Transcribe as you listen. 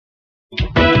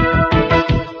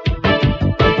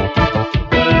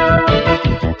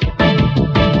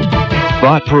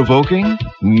Thought-provoking?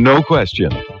 No question.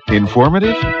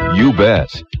 Informative? You bet.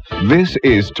 This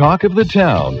is Talk of the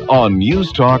Town on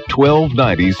News Talk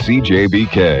 1290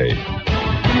 CJBK.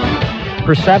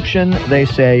 Perception, they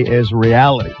say, is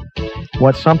reality.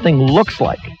 What something looks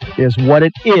like is what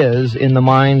it is in the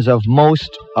minds of most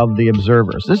of the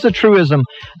observers. This is a truism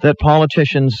that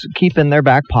politicians keep in their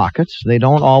back pockets. They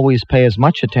don't always pay as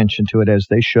much attention to it as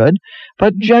they should,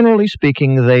 but generally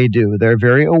speaking, they do. They're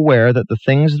very aware that the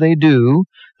things they do,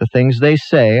 the things they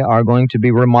say, are going to be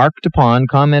remarked upon,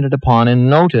 commented upon, and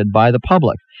noted by the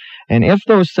public. And if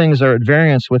those things are at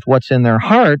variance with what's in their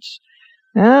hearts,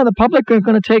 the public are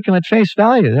going to take them at face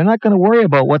value. They're not going to worry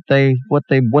about what they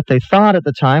thought at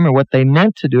the time or what they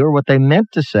meant to do or what they meant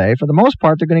to say. For the most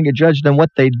part, they're going to get judged on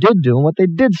what they did do and what they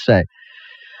did say.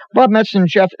 Bob Metz and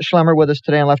Jeff Schlemmer with us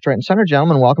today on Left, Right, and Center.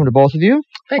 Gentlemen, welcome to both of you.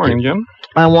 Thank you, Jim.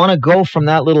 I want to go from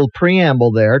that little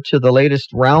preamble there to the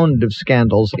latest round of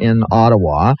scandals in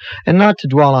Ottawa, and not to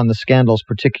dwell on the scandals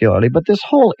particularly, but this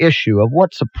whole issue of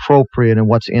what's appropriate and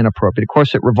what's inappropriate. Of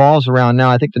course, it revolves around now,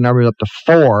 I think the number is up to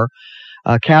 4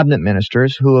 cabinet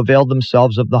ministers who availed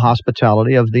themselves of the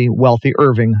hospitality of the wealthy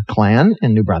Irving clan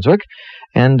in New Brunswick,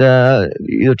 and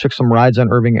either took some rides on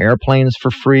Irving airplanes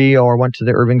for free or went to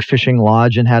the Irving Fishing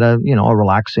Lodge and had a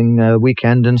relaxing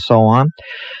weekend and so on.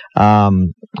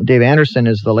 Dave Anderson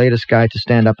is the latest guy to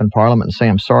stand up in Parliament and say,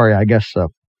 I'm sorry, I guess,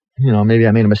 maybe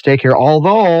I made a mistake here,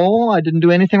 although I didn't do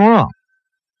anything wrong.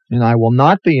 And I will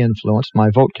not be influenced.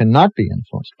 My vote cannot be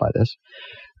influenced by this.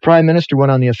 Prime Minister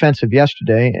went on the offensive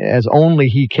yesterday, as only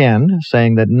he can,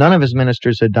 saying that none of his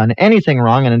ministers had done anything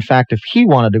wrong, and in fact, if he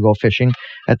wanted to go fishing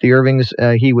at the Irvings,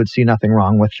 he would see nothing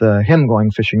wrong with him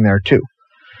going fishing there too.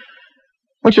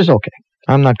 Which is okay.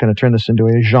 I'm not going to turn this into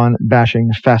a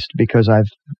Jean-bashing fest because I'm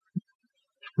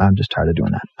just tired of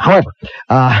doing that. However,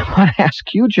 I want to ask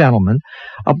you gentlemen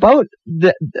about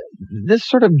this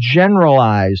sort of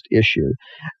generalized issue.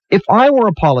 If I were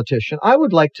a politician, I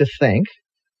would like to think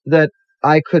that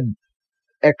I could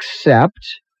accept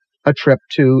a trip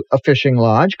to a fishing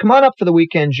lodge. Come on up for the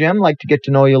weekend, Jim. Like to get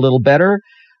to know you a little better.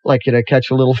 Like you to catch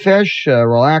a little fish,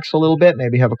 relax a little bit,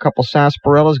 maybe have a couple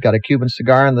sarsaparillas, got a Cuban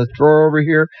cigar in the drawer over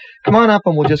here. Come on up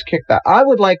and we'll just kick back. I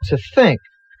would like to think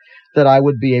that I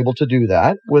would be able to do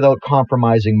that without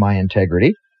compromising my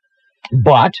integrity.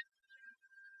 But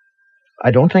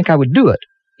I don't think I would do it.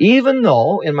 Even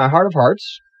though, in my heart of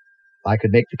hearts, I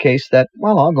could make the case that,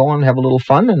 well, I'll go and have a little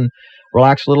fun and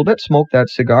relax a little bit, smoke that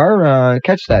cigar,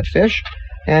 catch that fish,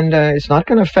 and it's not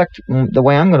going to affect the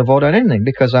way I'm going to vote on anything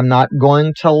because I'm not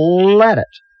going to let it.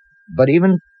 But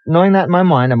even knowing that in my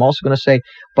mind, I'm also going to say,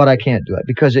 but I can't do it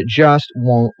because it just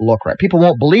won't look right. People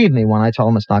won't believe me when I tell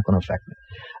them it's not going to affect me.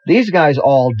 These guys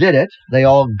all did it. They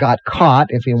all got caught,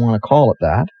 if you want to call it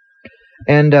that.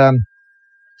 And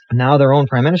now their own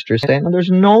prime minister is saying, well, there's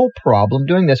no problem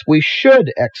doing this. We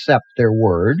should accept their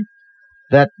word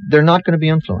that they're not going to be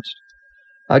influenced.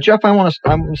 Jeff, I want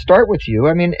to start with you.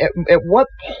 I mean, at what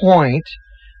point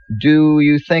do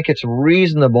you think it's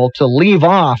reasonable to leave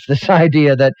off this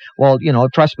idea that, well,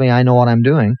 trust me, I know what I'm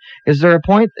doing? Is there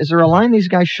a line these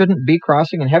guys shouldn't be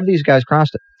crossing, and have these guys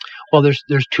crossed it? Well,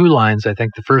 there's 2 lines, I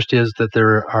think. The first is that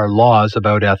there are laws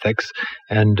about ethics,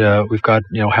 and we've got,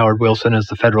 Howard Wilson as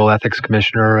the Federal Ethics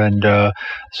Commissioner, and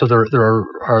so there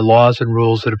are laws and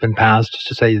rules that have been passed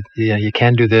to say, you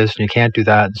can do this and you can't do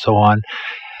that and so on.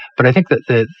 But I think that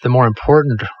the more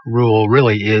important rule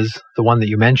really is the one that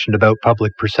you mentioned about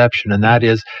public perception, and that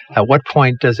is, at what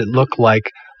point does it look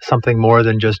like something more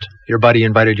than just your buddy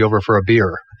invited you over for a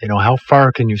beer? How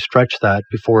far can you stretch that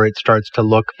before it starts to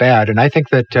look bad? And I think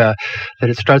that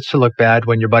it starts to look bad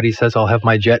when your buddy says, I'll have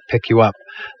my jet pick you up.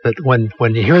 But when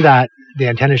you hear that, the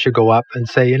antenna should go up and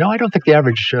say, I don't think the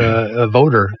average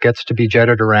voter gets to be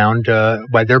jetted around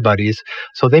by their buddies.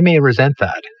 So they may resent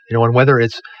that, and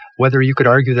whether you could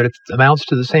argue that it amounts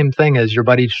to the same thing as your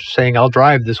buddy saying, I'll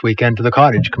drive this weekend to the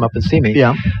cottage, come up and see me.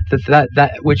 Yeah.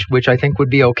 Which I think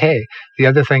would be okay. The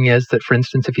other thing is that, for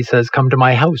instance, if he says, come to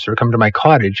my house or come to my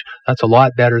cottage, that's a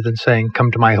lot better than saying,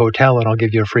 come to my hotel and I'll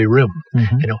give you a free room.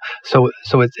 Mm-hmm.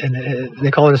 So it's, and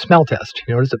they call it a smell test.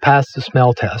 Does it pass the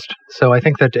smell test? So I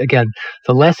think that, again,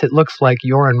 the less it looks like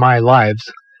your and my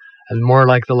lives and more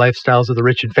like the lifestyles of the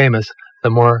rich and famous, the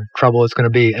more trouble it's going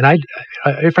to be. And I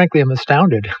frankly am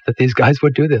astounded that these guys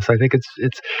would do this. I think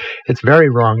it's very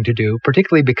wrong to do,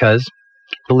 particularly because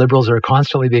the Liberals are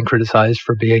constantly being criticized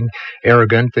for being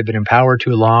arrogant. They've been in power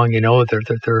too long.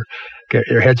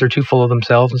 Their heads are too full of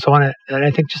themselves and so on. And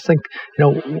I think,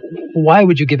 why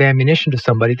would you give ammunition to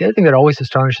somebody? The other thing that always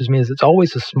astonishes me is it's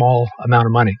always a small amount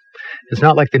of money. It's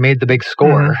not like they made the big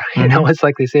score. Mhm. You know, it's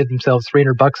like they saved themselves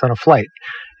 $300 on a flight.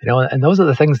 You know, and those are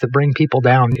the things that bring people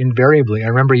down invariably. I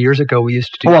remember years ago we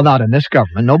used to do. Well, not in this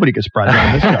government. Nobody gets brought down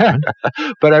in this government.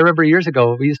 But I remember years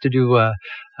ago we used to do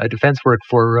defense work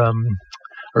for.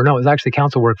 Or no, it was actually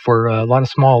council work for a lot of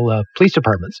small police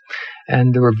departments.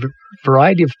 And there were a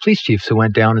variety of police chiefs who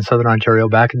went down in Southern Ontario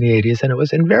back in the 80s, and it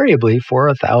was invariably for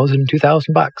 $1,000, $2,000.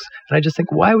 And I just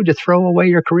think, why would you throw away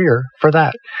your career for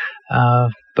that?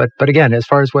 But again, as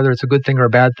far as whether it's a good thing or a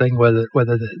bad thing, whether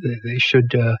they should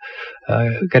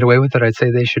get away with it, I'd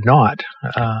say they should not.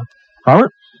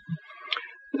 Robert?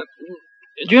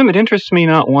 Jim, it interests me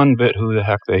not one bit who the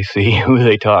heck they see, who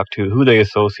they talk to, who they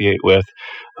associate with,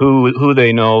 who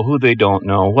they know, who they don't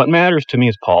know. What matters to me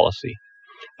is policy.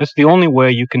 That's the only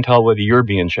way you can tell whether you're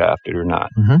being shafted or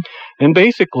not. Mm-hmm. And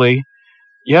basically,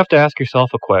 you have to ask yourself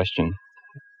a question.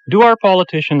 Do our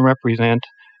politicians represent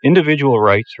individual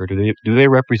rights, or do they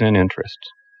represent interests?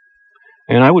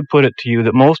 And I would put it to you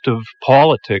that most of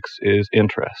politics is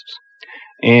interests.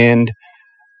 And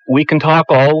we can talk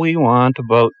all we want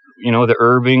about, the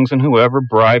Irvings and whoever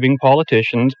bribing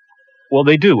politicians. Well,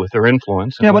 they do with their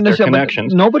influence and with their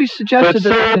connections. Nobody suggested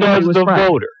but so does the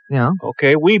voter. Yeah.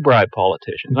 Okay, we bribe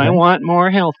politicians. Okay. I want more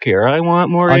health care. I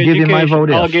want more education. Give you my vote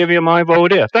if. I'll give you my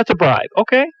vote if. That's a bribe,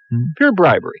 okay? Mm-hmm. Pure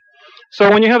bribery. So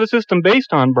when you have a system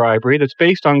based on bribery, that's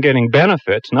based on getting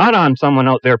benefits, not on someone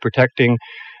out there protecting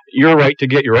your right to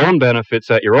get your own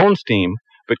benefits at your own steam,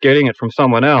 but getting it from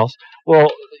someone else, well,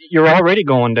 you're already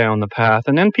going down the path.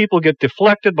 And then people get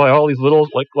deflected by all these little,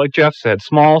 like Jeff said,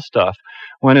 small stuff,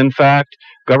 when in fact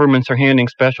governments are handing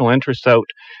special interests out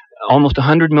almost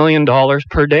 $100 million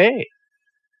per day.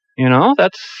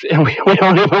 And we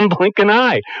don't even blink an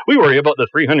eye. We worry about the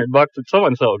 $300 that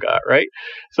so-and-so got, right?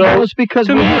 So well, it's because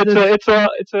to me, it's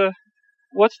a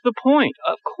what's the point?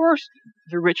 Of course,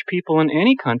 the rich people in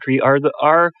any country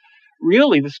are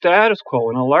really the status quo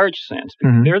in a large sense.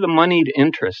 Mm-hmm. They're the moneyed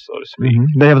interests, so to speak.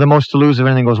 Mm-hmm. They have the most to lose if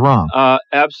anything goes wrong.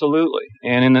 Absolutely.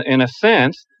 And in a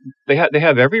sense, they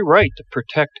have every right to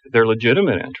protect their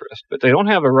legitimate interest, but they don't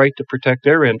have a right to protect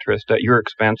their interest at your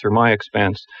expense or my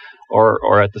expense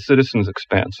or at the citizens'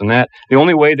 expense. And that the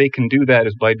only way they can do that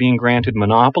is by being granted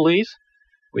monopolies,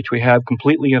 which we have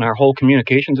completely in our whole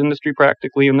communications industry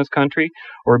practically in this country,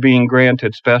 or being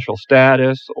granted special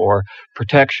status or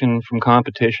protection from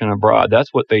competition abroad. That's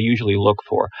what they usually look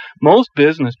for. Most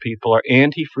business people are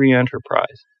anti-free enterprise.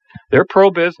 They're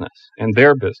pro-business and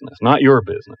their business, not your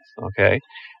business, okay?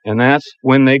 And that's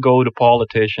when they go to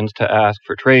politicians to ask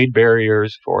for trade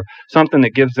barriers, for something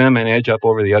that gives them an edge up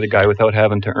over the other guy without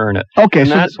having to earn it. Okay, and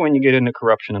so that's when you get into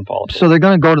corruption in politics. So they're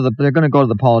going to go to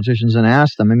the politicians and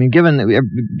ask them. I mean, given that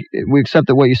we accept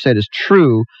that what you said is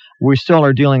true, we still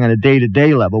are dealing on a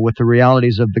day-to-day level with the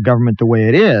realities of the government the way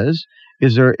it is.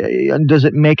 Does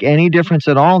it make any difference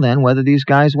at all then whether these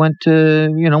guys went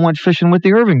fishing with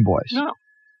the Irving boys? No.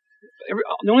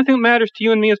 The only thing that matters to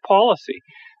you and me is policy.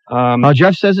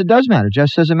 Jeff says it does matter. Jeff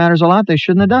says it matters a lot. They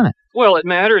shouldn't have done it. Well, it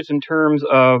matters in terms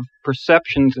of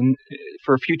perceptions and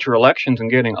for future elections and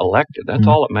getting elected. That's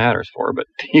all it matters for. But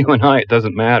to you and I, it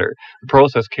doesn't matter. The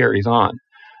process carries on.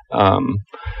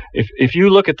 If you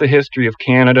look at the history of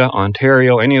Canada,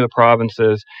 Ontario, any of the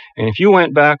provinces, and if you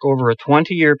went back over a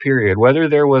 20-year period, whether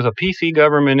there was a PC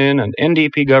government in, an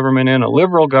NDP government in, a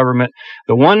Liberal government,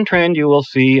 the one trend you will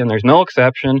see, and there's no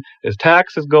exception, is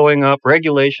taxes going up,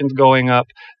 regulations going up,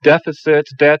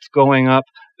 deficits, debts going up.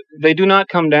 They do not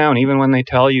come down even when they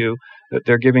tell you that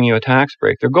they're giving you a tax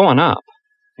break. They're going up.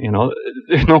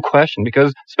 There's no question,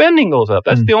 because spending goes up.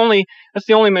 That's the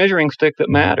only measuring stick that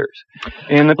matters.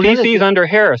 And the PCs under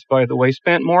Harris, by the way,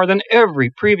 spent more than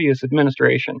every previous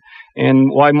administration.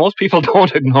 And why most people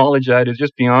don't acknowledge that is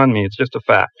just beyond me. It's just a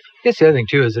fact. I guess the other thing,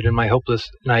 too, is that in my hopeless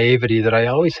naivety that I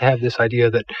always have this idea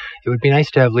that it would be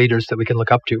nice to have leaders that we can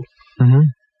look up to. Mm-hmm.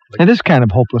 It is kind of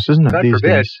hopeless, isn't it, God these forbid.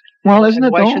 days? Well, isn't it,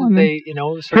 why though? shouldn't they,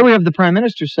 Here we have the Prime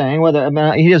Minister saying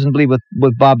he doesn't believe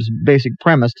with Bob's basic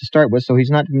premise to start with, so he's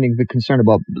not going to be concerned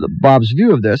about Bob's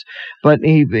view of this, but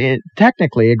he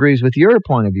technically agrees with your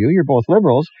point of view. You're both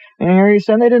Liberals, and here he's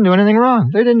saying they didn't do anything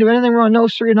wrong. They didn't do anything wrong. No,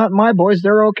 sir, you're not my boys.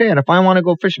 They're okay, and if I want to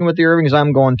go fishing with the Irvings,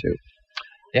 I'm going to.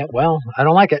 Yeah, well, I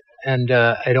don't like it, and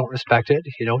I don't respect it.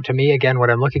 To me, again, what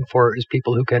I'm looking for is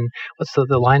people who can. What's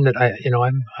the line that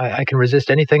I can resist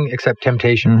anything except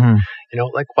temptation. Mm-hmm.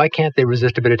 Why can't they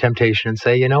resist a bit of temptation and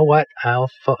say, you know what, I'll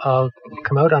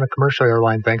come out on a commercial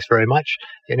airline, thanks very much.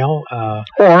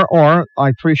 Or I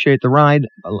appreciate the ride.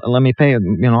 Let me pay.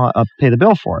 I'll pay the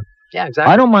bill for it. Yeah,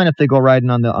 exactly. I don't mind if they go riding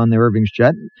on the Irving's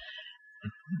jet.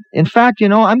 In fact,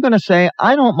 I'm going to say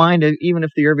I don't mind even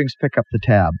if the Irvings pick up the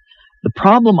tab. The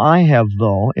problem I have,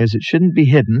 though, is it shouldn't be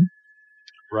hidden.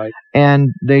 Right. And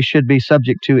they should be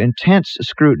subject to intense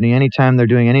scrutiny anytime they're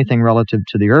doing anything relative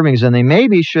to the Irvings, and they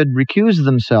maybe should recuse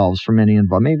themselves from any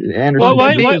involvement. Maybe Anderson.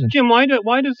 Well, Jim,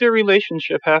 why does their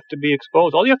relationship have to be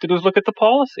exposed? All you have to do is look at the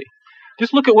policy.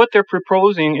 Just look at what they're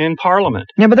proposing in Parliament.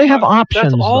 Yeah, but they have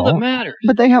options. That's all though. that matters.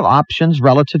 But they have options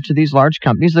relative to these large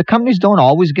companies. The companies don't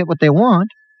always get what they want.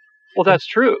 Well, that's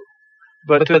true.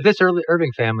 But this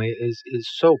Irving family is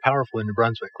so powerful in New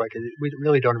Brunswick. Like, we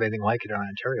really don't have anything like it in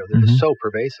Ontario. They're just so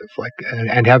pervasive, like,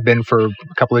 and have been for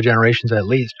a couple of generations at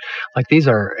least. Like, these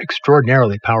are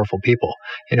extraordinarily powerful people,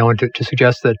 you know. And to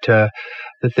suggest that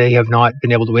they have not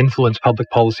been able to influence public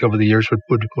policy over the years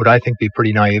would I think be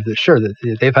pretty naive. That sure that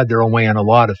they've had their own way on a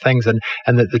lot of things, and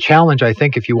the challenge, I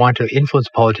think, if you want to influence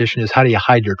a politician, is how do you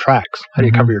hide your tracks? How do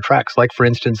you cover your tracks? Like, for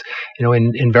instance, you know,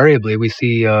 invariably we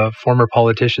see former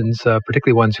politicians,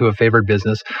 particularly ones who have favored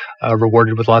business,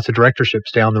 rewarded with lots of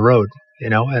directorships down the road, you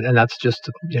know, and that's just,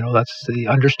 you know, that's the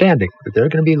understanding that they're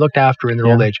going to be looked after in their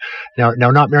old age. Now,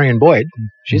 not Marion Boyd.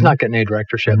 She's not getting any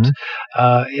directorships,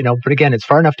 you know, but again, it's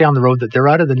far enough down the road that they're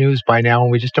out of the news by now,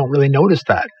 and we just don't really notice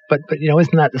that. But you know,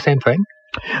 isn't that the same thing?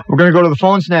 We're going to go to the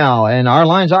phones now, and our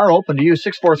lines are open to you,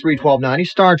 643-1290,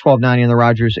 star 1290 in the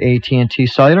Rogers AT&T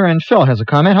Cellular, and Phil has a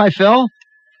comment. Hi, Phil.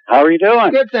 How are you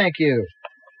doing? Good, thank you.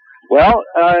 Well,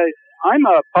 I'm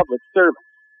a public servant,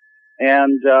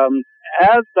 and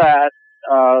as that,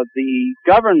 the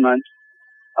government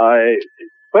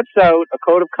puts out a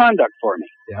code of conduct for me.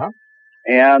 Yeah.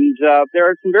 And there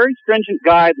are some very stringent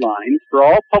guidelines for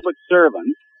all public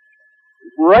servants,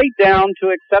 right down to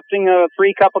accepting a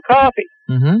free cup of coffee.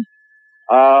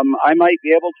 I might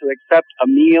be able to accept a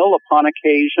meal upon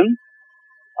occasion,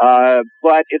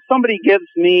 but if somebody gives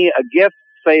me a gift,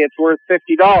 say it's worth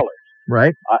 $50,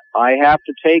 right, I have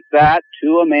to take that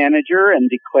to a manager and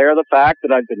declare the fact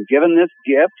that I've been given this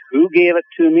gift, who gave it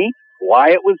to me,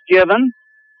 why it was given.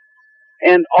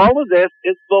 And all of this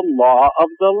is the law of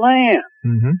the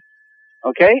land.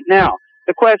 Okay? Now,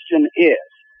 the question is,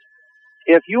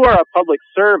 if you are a public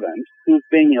servant who's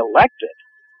being elected,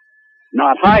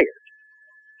 not hired,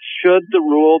 should the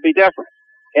rule be different?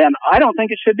 And I don't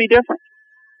think it should be different.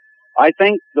 I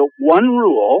think the one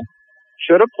rule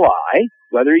should apply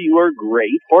whether you are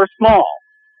great or small.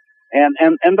 And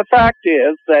the fact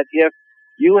is that if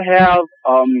you have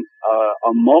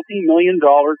a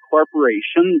multi-million-dollar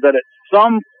corporation that at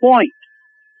some point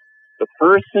the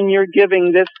person you're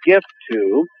giving this gift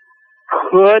to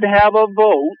could have a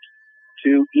vote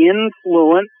to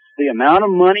influence the amount of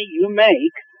money you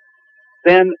make,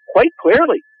 then quite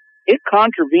clearly it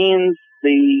contravenes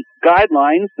the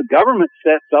guidelines the government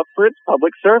sets up for its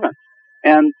public servants.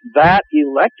 And that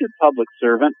elected public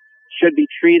servant should be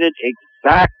treated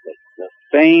exactly the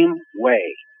same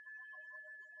way.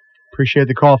 Appreciate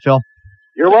the call, Phil.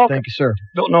 You're welcome. Thank you, sir.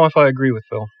 Don't know if I agree with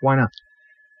Phil. Why not?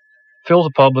 Phil's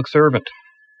a public servant.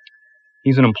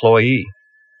 He's an employee.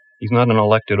 He's not an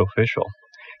elected official.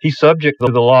 He's subject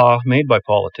to the law made by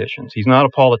politicians. He's not a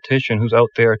politician who's out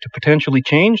there to potentially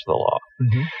change the law.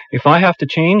 If I have to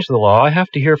change the law, I have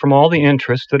to hear from all the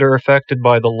interests that are affected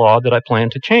by the law that I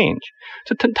plan to change.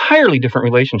 It's an entirely different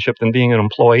relationship than being an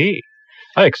employee.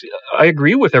 I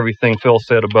agree with everything Phil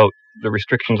said about the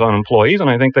restrictions on employees,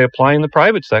 and I think they apply in the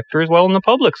private sector as well in the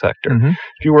public sector.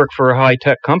 If you work for a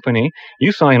high-tech company,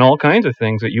 you sign all kinds of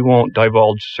things that you won't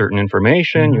divulge certain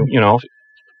information, you know,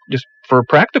 just for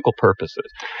practical purposes.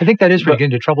 I think that is where you get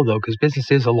into trouble, though, because business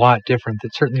is a lot different.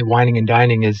 That certainly wining and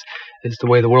dining is the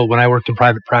way of the world. When I worked in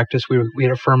private practice, we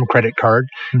had a firm credit card.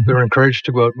 We were encouraged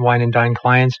to go out and wine and dine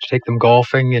clients, to take them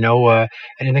golfing. You know,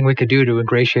 anything we could do to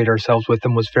ingratiate ourselves with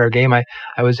them was fair game. I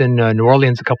was in New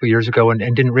Orleans a couple of years ago and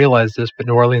didn't realize this, but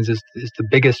New Orleans is the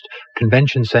biggest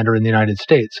convention center in the United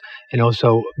States. You know,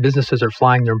 so businesses are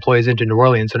flying their employees into New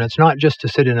Orleans, and it's not just to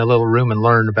sit in a little room and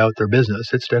learn about their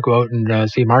business. It's to go out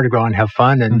and see Mardi Gras and have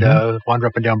fun and wander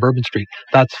up and down Bourbon Street.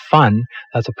 That's fun.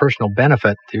 That's a personal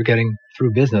benefit that you're getting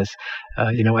through business.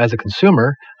 You know, as a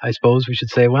consumer, I suppose we should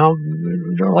say, well,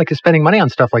 we don't like spending money on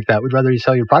stuff like that. We'd rather you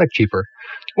sell your product cheaper.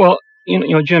 Well, you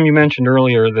know, Jim, you mentioned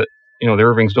earlier that, you know, the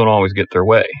Irvings don't always get their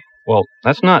way. Well,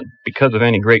 that's not because of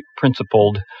any great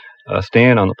principled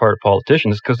stand on the part of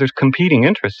politicians. It's because there's competing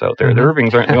interests out there. The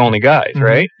Irvings aren't the only guys,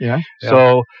 right? Yeah.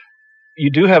 So you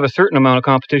do have a certain amount of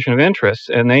competition of interests,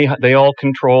 and they all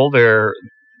control their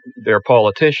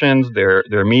politicians,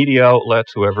 their media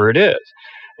outlets, whoever it is.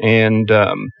 And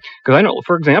because I know,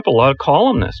 for example, a lot of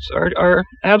columnists are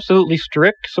absolutely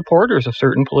strict supporters of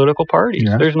certain political parties.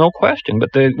 There's no question,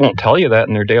 but they won't tell you that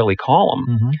in their daily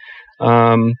column.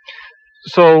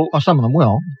 So some of them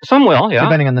will. Some will, yeah.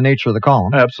 Depending on the nature of the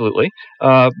column. Absolutely.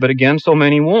 But again, so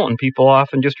many won't. And people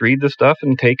often just read the stuff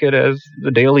and take it as the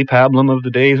daily pablum of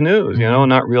the day's news,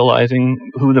 not realizing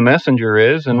who the messenger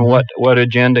is and what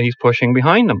agenda he's pushing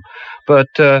behind them. But,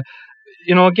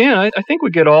 again, I think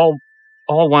we get all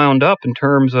wound up in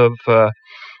terms of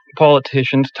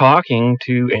politicians talking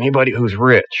to anybody who's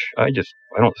rich.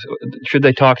 Should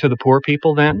they talk to the poor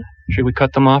people then? Should we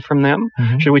cut them off from them?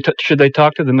 Should they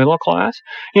talk to the middle class?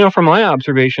 From my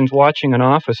observations, watching an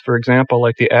office, for example,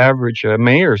 like the average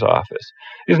mayor's office,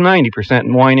 is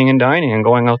 90% whining and dining and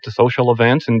going out to social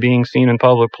events and being seen in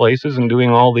public places and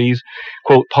doing all these,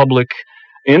 quote, public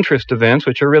interest events,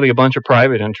 which are really a bunch of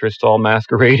private interests all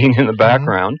masquerading in the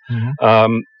background.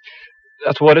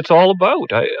 That's what it's all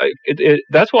about.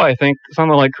 That's why I think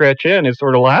someone like Chrétien is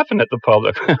sort of laughing at the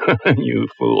public. You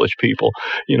foolish people.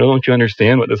 Don't you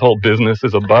understand what this whole business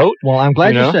is about? Well, I'm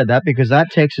glad you said that, because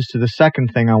that takes us to the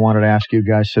second thing I wanted to ask you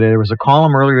guys today. There was a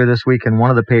column earlier this week in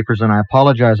one of the papers, and I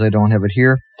apologize I don't have it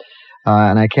here,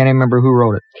 and I can't even remember who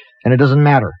wrote it. And it doesn't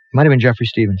matter. It might have been Jeffrey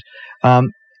Stevens,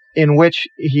 in which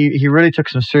he really took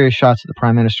some serious shots at the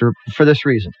Prime Minister for this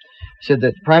reason. He said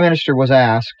that the Prime Minister was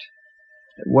asked,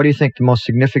 what do you think your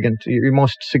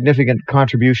most significant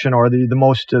contribution, or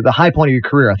the high point of your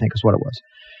career, I think is what it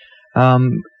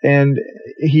was. And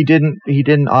he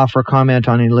didn't offer comment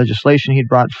on any legislation he'd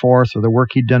brought forth or the work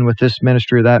he'd done with this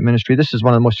ministry or that ministry. This is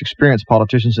one of the most experienced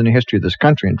politicians in the history of this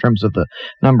country in terms of the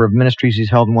number of ministries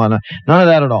he's held and whatnot. None of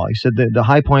that at all. He said the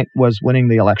high point was winning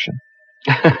the election.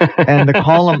 And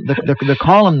the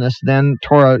columnist then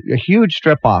tore a huge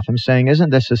strip off him, saying,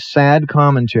 isn't this a sad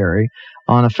commentary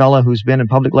on a fellow who's been in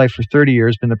public life for 30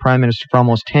 years, been the Prime Minister for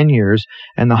almost 10 years,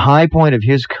 and the high point of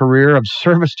his career of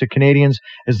service to Canadians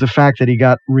is the fact that he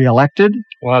got reelected?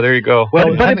 Wow, there you go.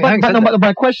 Well, but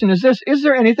my question is this: is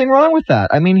there anything wrong with that?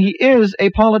 I mean, he is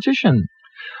a politician.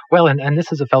 Well, and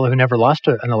this is a fellow who never lost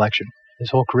an election. His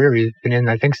whole career, he's been in,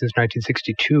 I think, since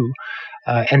 1962.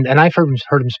 And I've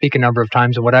heard him speak a number of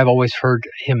times, and what I've always heard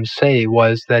him say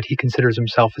was that he considers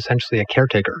himself essentially a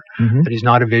caretaker, that he's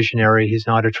not a visionary, he's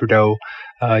not a Trudeau,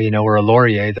 or a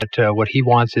Laurier, that what he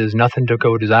wants is nothing to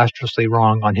go disastrously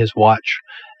wrong on his watch.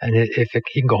 And if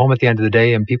he can go home at the end of the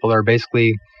day and people are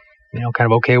basically,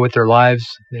 kind of okay with their lives,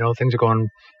 things are going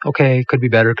okay, could be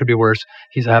better, could be worse,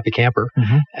 he's a happy camper.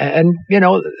 And,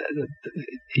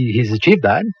 he's achieved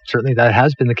that. Certainly that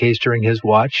has been the case during his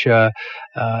watch.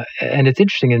 And it's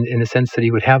interesting in the sense that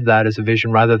he would have that as a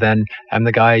vision rather than I'm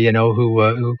the guy,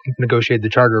 who negotiated the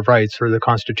Charter of Rights or the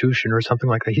Constitution or something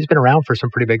like that. He's been around for some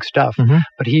pretty big stuff,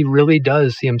 but he really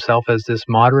does see himself as this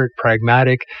moderate,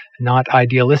 pragmatic, not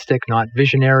idealistic, not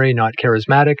visionary, not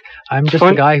charismatic. I'm just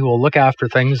a guy who will look after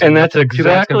things. And that's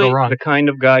exactly the kind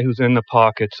of guy who's in the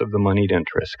pockets of the moneyed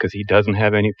interests, because he doesn't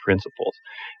have any principles.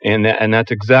 And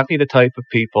that's exactly the type of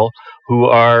people who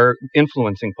are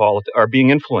influencing politics, are being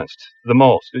influenced the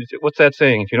most. What's that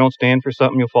saying? If you don't stand for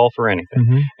something, you'll fall for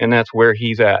anything. And that's where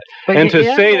he's at. But and to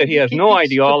say that he has no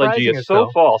ideology is so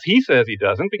false. He says he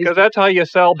doesn't, because that's how you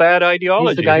sell bad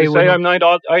ideology. You say I'm not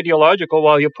ideological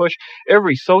while you push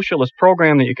every socialist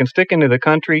program that you can stick into the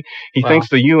country. He thinks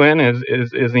the UN is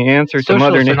the answer to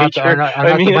Mother Nature.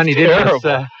 I mean, it's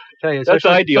terrible. That's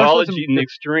ideology in the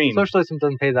extreme. Socialism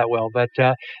doesn't pay that well, but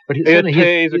it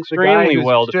pays extremely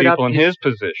well to people in his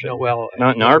position.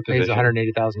 Not in our position. Pays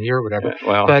 $180,000 a year or whatever.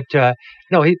 Yeah,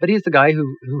 but he's the guy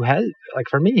who has, like,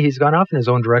 for me, he's gone off in his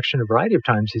own direction a variety of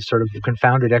times. He's sort of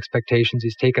confounded expectations.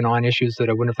 He's taken on issues that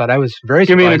I wouldn't have thought. I was very surprised.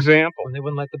 Give me an example. When they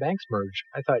wouldn't let the banks merge.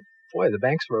 I thought, boy, the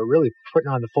banks were really putting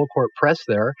on the full court press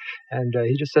there. And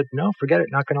he just said, no, forget it.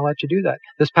 Not going to let you do that.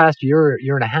 This past year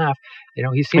and a half,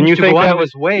 he seems to go out of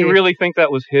his way. You really think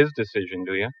that was his decision,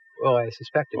 do you? Well, I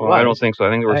suspect it was. I don't think so. I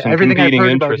think there were some competing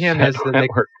interests that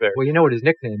work there. Well, you know what his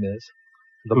nickname is?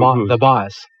 The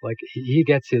boss. Like, he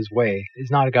gets his way. He's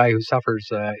not a guy who suffers,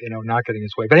 not getting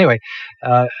his way. But anyway,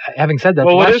 having said that,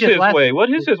 what is his way? What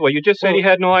is his way? You just said he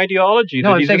had no ideology.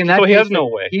 No, I'm saying that he has no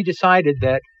way. He decided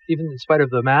that even in spite of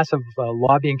the massive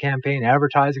lobbying campaign,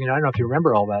 advertising, and I don't know if you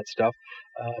remember all that stuff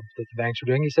that the banks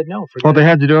were doing, he said no. They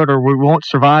had to do it, or we won't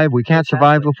survive. We can't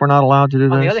survive if we're not allowed to do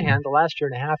this. On the other hand, the last year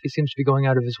and a half, he seems to be going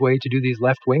out of his way to do these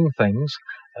left-wing things,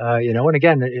 and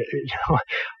again,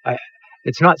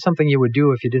 it's not something you would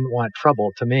do if you didn't want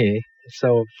trouble, to me.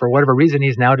 So for whatever reason,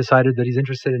 he's now decided that he's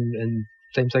interested in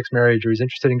same-sex marriage, or he's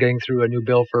interested in getting through a new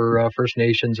bill for First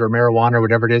Nations or marijuana or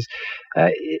whatever it is.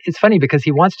 It's funny because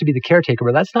he wants to be the caretaker,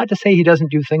 but that's not to say he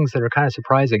doesn't do things that are kind of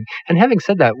surprising. And having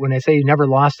said that, when I say he never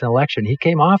lost an election, he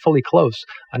came awfully close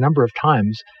a number of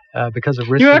times because of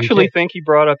risks. You actually think he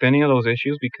brought up any of those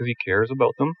issues because he cares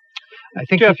about them? I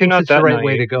think Jeff, he you're thinks not it's that the right naive.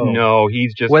 way to go. No,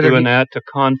 he's just Whether doing he- that to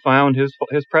confound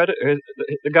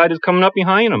the guy that's coming up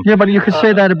behind him. Yeah, but you could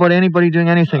say that about anybody doing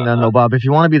anything then, though, Bob. If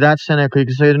you want to be that cynical, you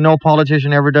can say that no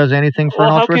politician ever does anything for Well,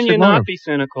 an how can altruistic you motive. not be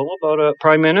cynical about a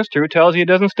prime minister who tells you he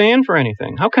doesn't stand for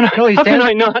anything? How can I? No, he how can stands-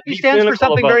 I not He be stands for cynical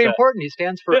something about very that? important. He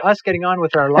stands for Yeah. us getting on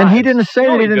with our lives. And he didn't say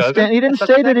No, that he he didn't doesn't. stand. He didn't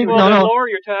That's say that he. Well, No, then no. lower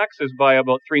your taxes by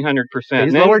about 300%.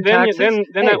 He's Then, lowered then, taxes. then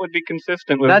Hey. that would be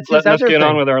consistent with That's his letting us other get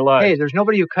on thing. with our lives. Hey, there's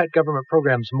nobody who cut government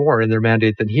programs more in their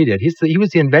mandate than he did. He was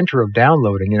the inventor of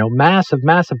downloading. Massive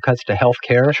cuts to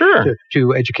healthcare, Sure.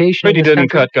 to education. But he in this didn't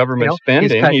country. cut government He's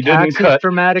spending. cut He didn't taxes cut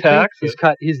dramatically. taxes.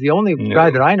 He's the only No. guy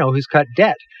that I know who's cut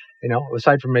debt.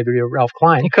 Aside from maybe Ralph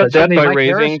Klein. He cut But debt certainly by Mike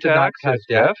Harris raising did not cut taxes,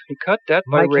 debt. Jeff. He cut debt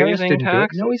by Mike Harris raising didn't do it.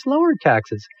 taxes. No, he's lowered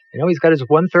taxes. He's got his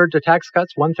 1/3 to tax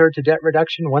cuts, 1/3 to debt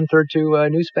reduction, 1/3 to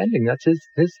new spending. That's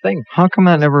his thing. How come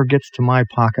that never gets to my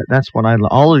pocket? That's what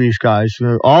all of these guys,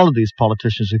 all of these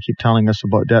politicians who keep telling us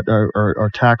about debt or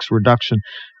tax reduction,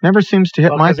 never seems to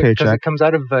hit my 'Cause paycheck. it comes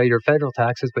out of your federal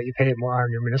taxes, but you pay it more on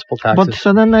your municipal taxes. But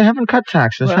so then they haven't cut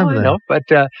taxes, Well, have I they? know, but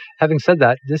having said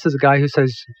that, this is a guy who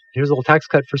says, here's a little tax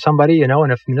cut for somebody,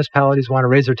 and if municipalities want to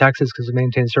raise their taxes because to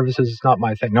maintain services, it's not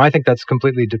my thing. Now, I think that's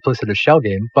completely duplicitous shell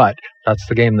game, but that's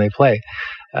the game they play.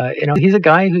 He's a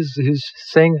guy who's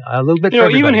saying a little bit for Even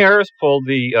everybody. Harris pulled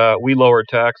the we lowered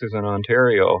taxes in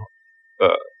Ontario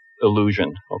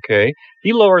illusion, okay?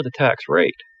 He lowered the tax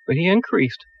rate, but he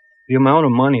increased the amount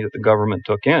of money that the government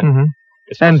took in. Mhm.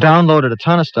 And downloaded a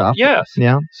ton of stuff. Yes.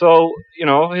 Yeah. So,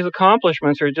 his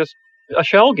accomplishments are just a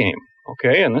shell game,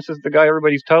 okay? And this is the guy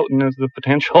everybody's touting as the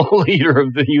potential leader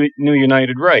of the new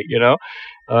United Right,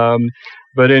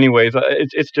 But anyways,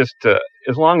 it's just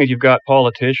as long as you've got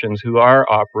politicians who are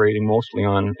operating mostly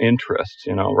on interests,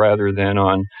 rather than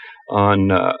on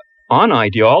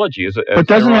ideology. But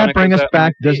doesn't that bring us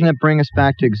back? Doesn't it bring us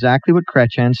back to exactly what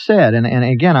Chrétien said? And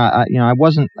again, I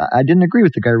didn't agree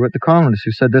with the guy who wrote the columnist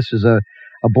who said this is a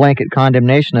blanket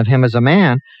condemnation of him as a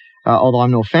man. Although I'm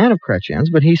no fan of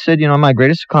Chrétien's, but he said, my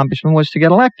greatest accomplishment was to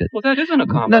get elected. Well, that is an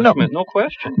accomplishment, no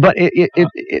question. But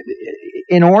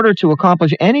in order to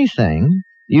accomplish anything,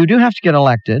 you do have to get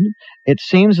elected. It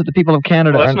seems that the people of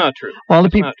Canada Well, that's not true. Well,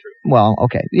 That's not true. Well,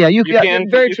 okay, yeah, You can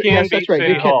very you true. can Yes, beat that's right.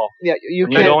 City You can, Hall. yeah, you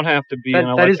You can. don't have to be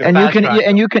an that is- elected. And you fast can,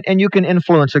 track, and you can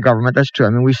influence a government. That's true.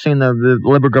 I mean, we've seen the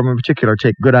Liberal government in particular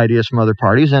take good ideas from other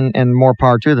parties, and more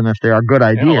power to them if they are good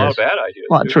ideas. And a lot of bad ideas.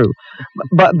 Well, too. true,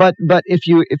 but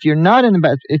if you're not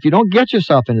if you don't get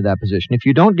yourself into that position, if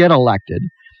you don't get elected,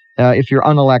 if you're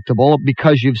unelectable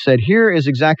because you've said here is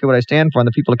exactly what I stand for, and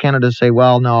the people of Canada say,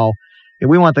 well, no,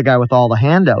 we want the guy with all the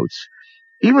handouts.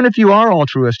 Even if you are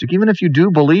altruistic, even if you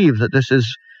do believe that this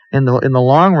is in the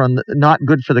long run not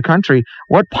good for the country,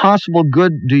 what possible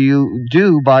good do you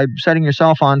do by setting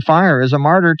yourself on fire as a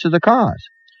martyr to the cause?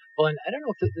 Well, and I don't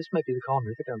know if this might be the column.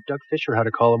 I think Doug Fisher had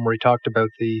a column where he talked about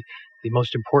the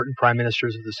most important prime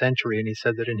ministers of the century, and he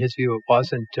said that in his view it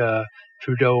wasn't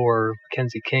Trudeau or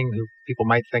Mackenzie King, who people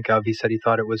might think of. He said he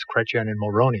thought it was Chrétien and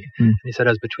Mulroney. And he said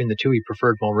as between the two, he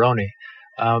preferred Mulroney.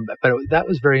 But that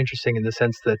was very interesting in the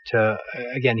sense that,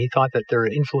 again, he thought that their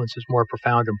influence is more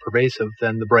profound and pervasive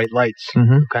than the bright lights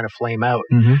who kind of flame out.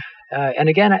 And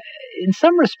again, in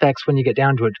some respects, when you get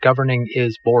down to it, governing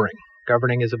is boring.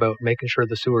 Governing is about making sure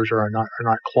the sewers are not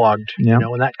clogged,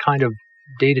 and that kind of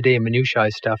day-to-day minutiae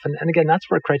stuff. And again, that's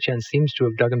where Chrétien seems to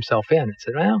have dug himself in and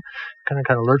said, well, kind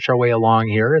of lurch our way along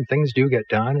here, and things do get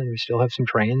done, and we still have some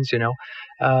trains,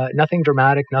 nothing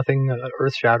dramatic, nothing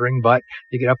earth-shattering, but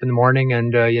you get up in the morning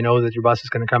and you know that your bus is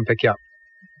going to come pick you up,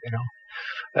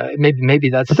 Maybe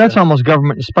that's... But that's almost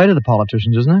government in spite of the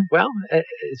politicians, isn't it? Well,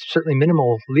 it's certainly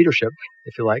minimal leadership,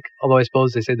 if you like. Although I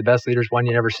suppose they say the best leader is one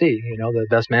you never see. The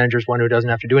best manager is one who doesn't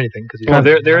have to do anything. Well,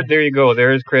 there you go.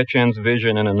 There is Chrétien's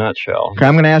vision in a nutshell. Okay,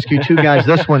 I'm going to ask you two guys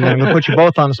this one. I'm going to put you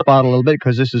both on the spot a little bit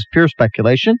because this is pure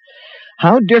speculation.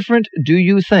 How different do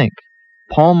you think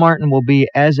Paul Martin will be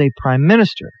as a prime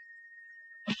minister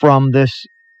from this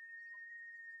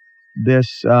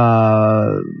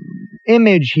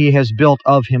image he has built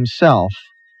of himself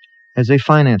as a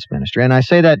finance minister? And I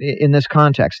say that in this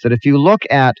context, that if you look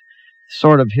at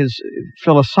sort of his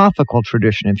philosophical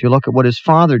tradition, if you look at what his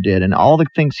father did and all the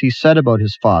things he said about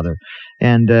his father,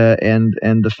 and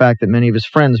the fact that many of his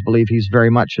friends believe he's very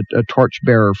much a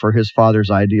torchbearer for his father's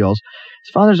ideals,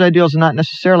 his father's ideals are not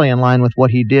necessarily in line with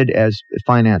what he did as a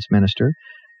finance minister.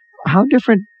 How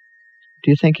different do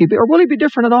you think he'd be, or will he be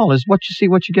different at all? Is what you see,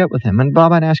 what you get with him. And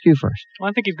Bob, I'd ask you first. Well,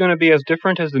 I think he's going to be as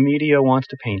different as the media wants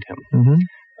to paint him,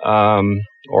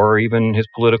 or even his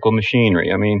political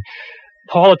machinery. I mean,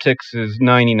 politics is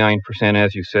 99%,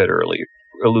 as you said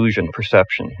illusion,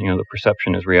 perception. The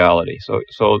perception is reality.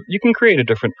 So you can create a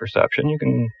different perception. You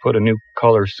can put a new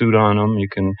color suit on them. You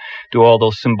can do all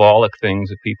those symbolic things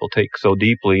that people take so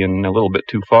deeply and a little bit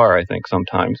too far, I think,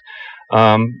 sometimes.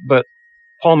 But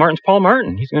Paul Martin's Paul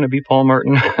Martin. He's going to be Paul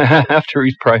Martin after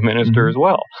he's Prime Minister as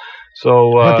well.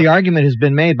 So, but the argument has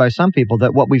been made by some people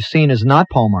that what we've seen is not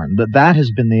Paul Martin, that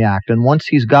has been the act. And once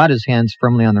he's got his hands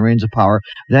firmly on the reins of power,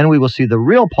 then we will see the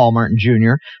real Paul Martin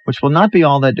Jr., which will not be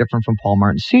all that different from Paul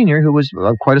Martin Sr., who was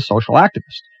quite a social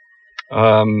activist.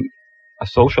 A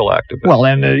social activist. Well,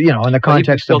 and in the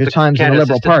context of the times in the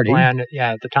Liberal Party. Plan,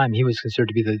 at the time he was considered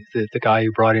to be the guy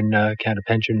who brought in Canada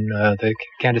Pension, the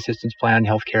Canada Assistance Plan,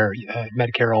 healthcare,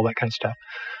 Medicare, all that kind of stuff.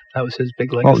 That was his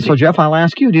big legacy. Oh, so Jeff, I'll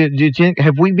ask you: do you think,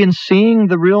 have we been seeing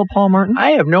the real Paul Martin?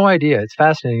 I have no idea. It's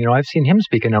fascinating. I've seen him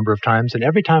speak a number of times, and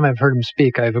every time I've heard him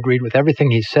speak, I've agreed with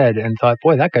everything he said and thought,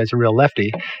 boy, that guy's a real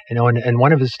lefty. And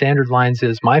one of his standard lines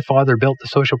is, "My father built the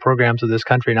social programs of this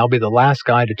country, and I'll be the last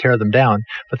guy to tear them down."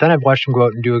 But then I've watched him go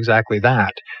out and do exactly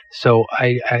that. So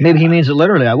maybe he means it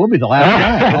literally. I will be the last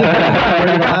guy. I'll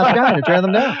be the last guy to tear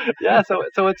them down. Yeah.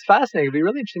 So it's fascinating. It'd be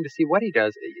really interesting to see what he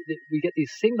does. We get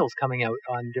these signals coming out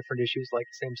on different issues like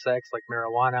same-sex, like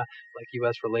marijuana, like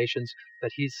U.S. relations, that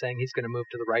he's saying he's going to move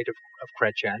to the right of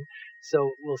Chrétien.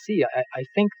 So we'll see. I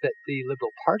think that the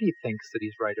Liberal Party thinks that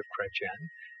he's right of Chrétien.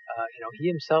 He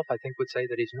himself, I think, would say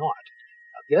that he's not.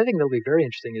 The other thing that'll be very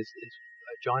interesting is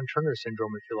John Turner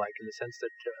syndrome, if you like, in the sense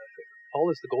that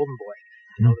Paul is the golden boy.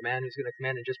 The man who's going to come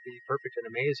in and just be perfect and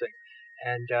amazing.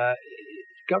 And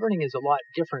governing is a lot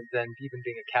different than even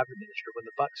being a cabinet minister. When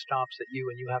the buck stops at you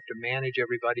and you have to manage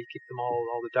everybody, keep them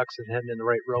all the ducks in the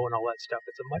right row and all that stuff,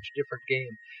 it's a much different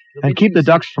game. And keep the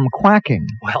ducks from quacking,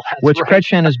 which right.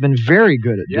 Chrétien has been very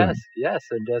good at doing. Yes.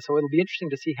 And so it'll be interesting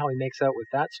to see how he makes out with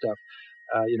that stuff.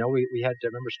 We had,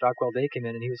 remember, Stockwell Day came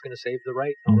in and he was going to save the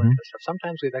right and all that kind of stuff.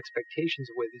 Sometimes we have expectations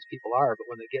of where these people are, but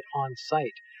when they get on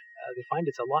site, they find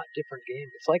it's a lot different game.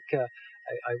 It's like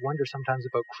I wonder sometimes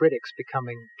about critics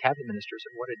becoming cabinet ministers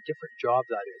and what a different job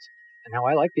that is. And how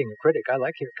I like being a critic. I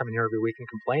like coming here every week and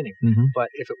complaining. But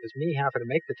if it was me having to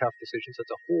make the tough decisions,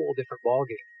 it's a whole different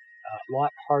ballgame. A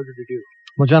lot harder to do.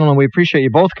 Well, gentlemen, we appreciate you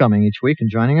both coming each week and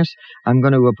joining us. I'm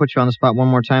going to put you on the spot one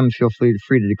more time and feel free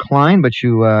to decline, but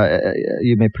you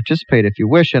may participate if you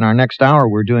wish. In our next hour,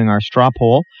 we're doing our straw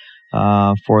poll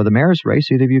for the mayor's race.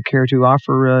 Either of you care to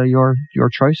offer your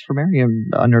choice for mayor? You're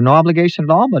under no obligation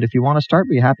at all, but if you want to start,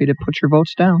 be happy to put your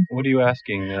votes down. What are you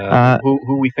asking?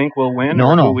 Who we think will win?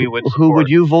 No. Who we would support? Who would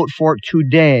you vote for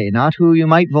today? Not who you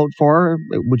might vote for.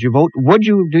 Would you vote?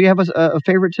 Do you have a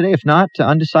favorite today? If not,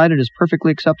 undecided is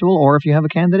perfectly acceptable. Or if you have a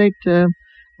candidate,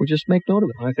 we'll just make note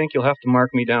of it. I think you'll have to mark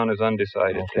me down as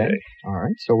undecided today. All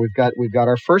right. So we've got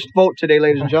our first vote today,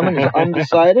 ladies and gentlemen, is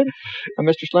undecided.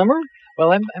 Mr. Schlemmer?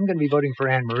 Well, I'm going to be voting for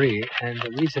Anne Marie, and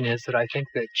the reason is that I think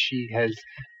that she has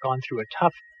gone through a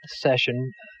tough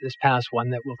session, this past one,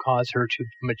 that will cause her to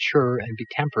mature and be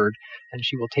tempered, and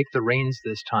she will take the reins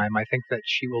this time. I think that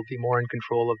she will be more in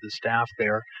control of the staff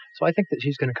there, so I think that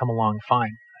she's going to come along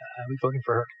fine. I'm voting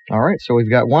for her. All right, so we've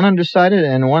got one undecided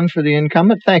and one for the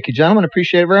incumbent. Thank you, gentlemen.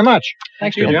 Appreciate it very much.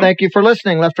 Thank you. Thank you for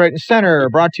listening. Left, Right, and Center,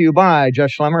 brought to you by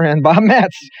Jeff Schlemmer and Bob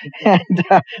Metz. And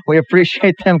we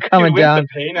appreciate them coming down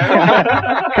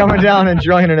and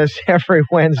joining us every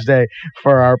Wednesday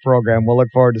for our program. We'll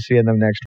look forward to seeing them next week.